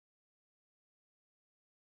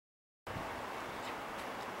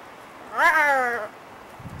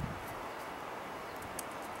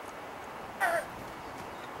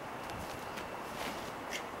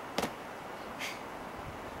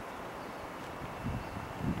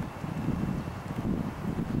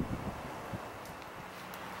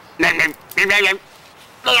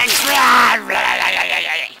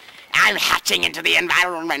I'm hatching into the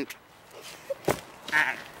environment.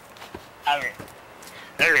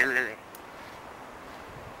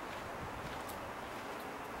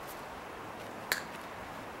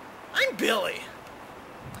 I'm Billy.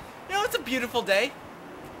 You know, it's a beautiful day.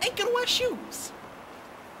 Ain't gonna wear shoes.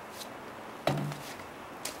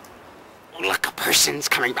 Look, a person's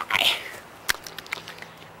coming by.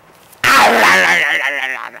 Ow!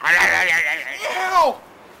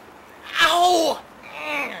 Ow!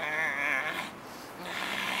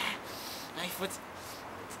 My foot's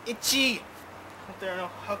itchy. Hope there are no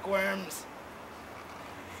hookworms.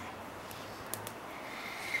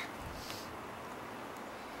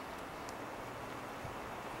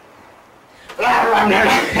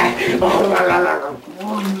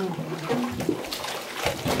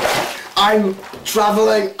 I'm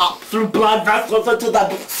traveling up through blood vessels into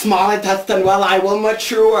the small intestine where I will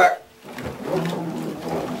mature.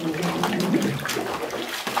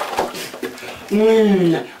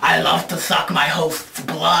 I love to suck my host's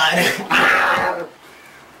blood.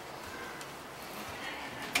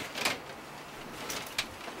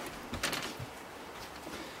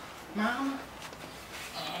 Mom?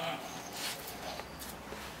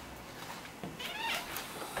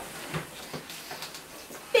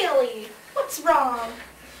 Billy, what's wrong?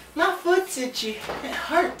 My foot's itchy. It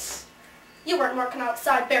hurts. You weren't working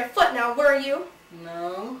outside barefoot now, were you?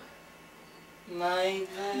 No. My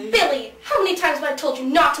Billy, how many times have I told you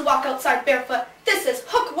not to walk outside barefoot? This is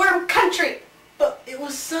hookworm country. But it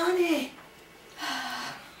was sunny.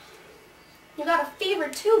 You got a fever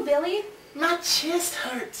too, Billy. My chest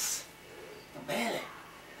hurts. My belly.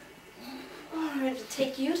 Oh, I'm ready to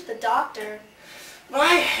take you to the doctor.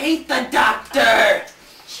 I hate the doctor.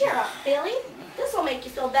 Cheer up, Billy. This will make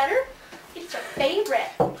you feel better. It's your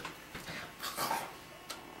favorite.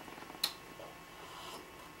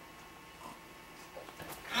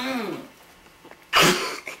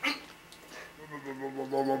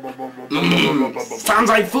 Sounds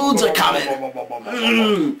like foods are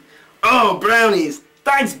coming. Oh, brownies.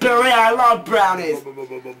 Thanks, Billy. I love brownies.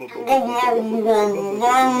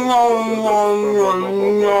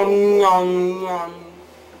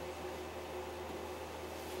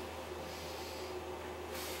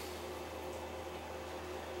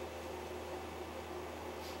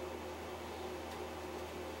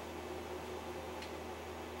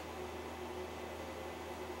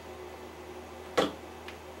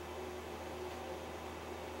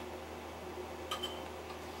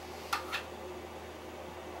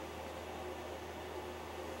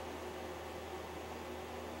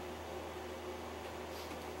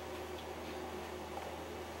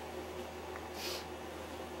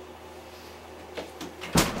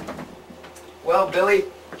 Well, Billy,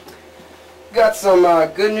 got some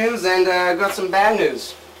good news and got some bad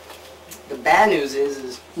news. The bad news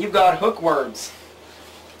is you got hookworms.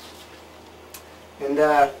 And,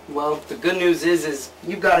 well, the good news is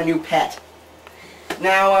you've got a new pet.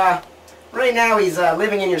 Now, right now he's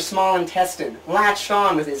living in your small intestine, latched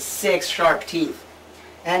on with his 6 sharp teeth.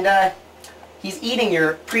 And, he's eating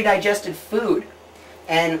your pre-digested food.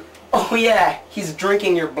 And, oh yeah, he's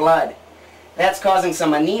drinking your blood. That's causing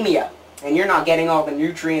some anemia. And you're not getting all the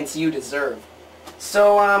nutrients you deserve.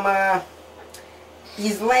 So,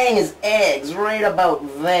 he's laying his eggs right about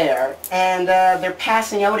there, and they're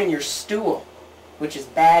passing out in your stool, which is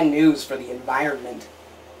bad news for the environment.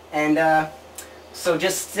 And, so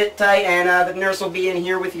just sit tight, and the nurse will be in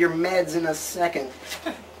here with your meds in a second.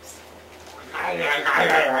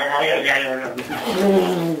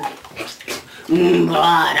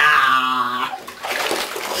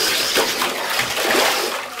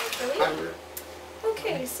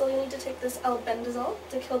 Okay, so you need to take this albendazole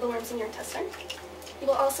to kill the worms in your intestine. You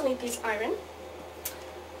will also need these iron,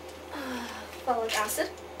 folic acid,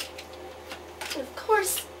 and of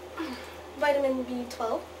course, vitamin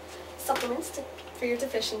B12 supplements for your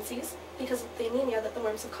deficiencies because of the anemia that the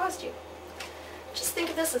worms have caused you. Just think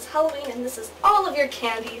of this as Halloween and this is all of your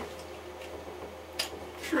candy.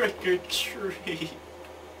 Trick or treat.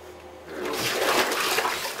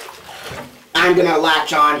 I'm gonna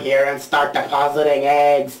latch on here and start depositing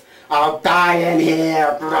eggs. I'll die in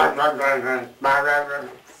here.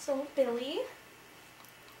 So, Billy,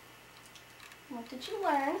 what did you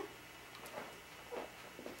learn?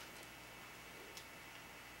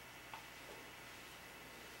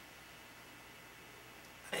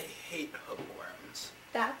 I hate hate hookworms.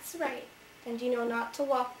 That's right. And you know not to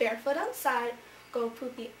walk barefoot outside, go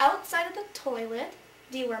poopy outside of the toilet,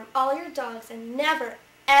 deworm all your dogs, and never,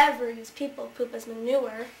 ever use people poop as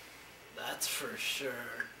manure. That's for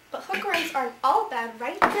sure. But hookworms aren't all bad,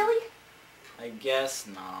 right, Billy? I guess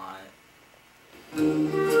not.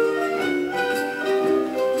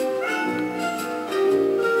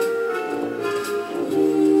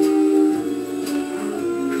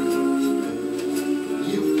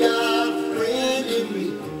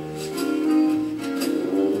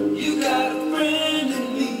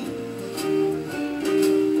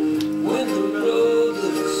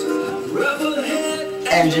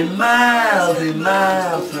 And you're miles and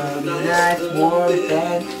miles from your nice warm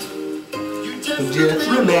bed. Just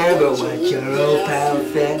remember what your old pal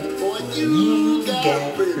said. You got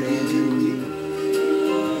a friend in me.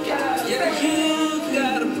 Yeah, you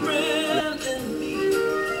got a friend in me.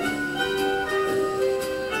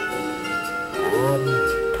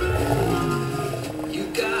 You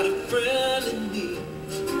got a friend in me.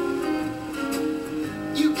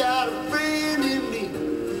 You got a friend in me.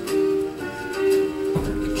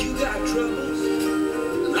 Troubles,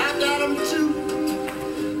 and I got them too.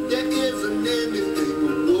 There isn't anything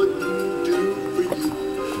I wouldn't do for you.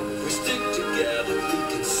 We stick together, we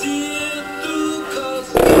can see it through, 'cause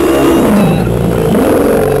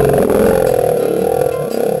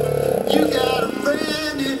you got a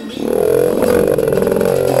friend in me.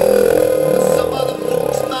 Some other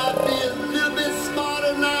folks might be a little bit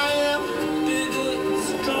smarter than I am, bigger and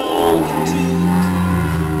stronger too,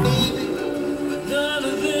 baby, but none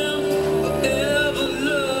of them ever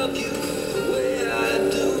love you the way I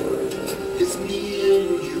do. It's me and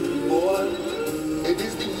you, boy, and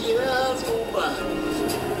as the years go by,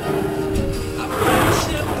 our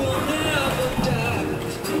friendship will never die.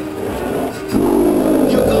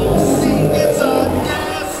 You're gonna see it's our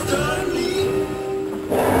destiny.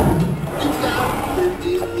 You got a friend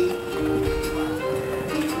in me.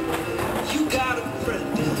 You got a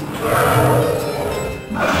friend in me.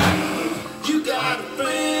 You got a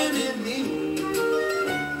friend in me.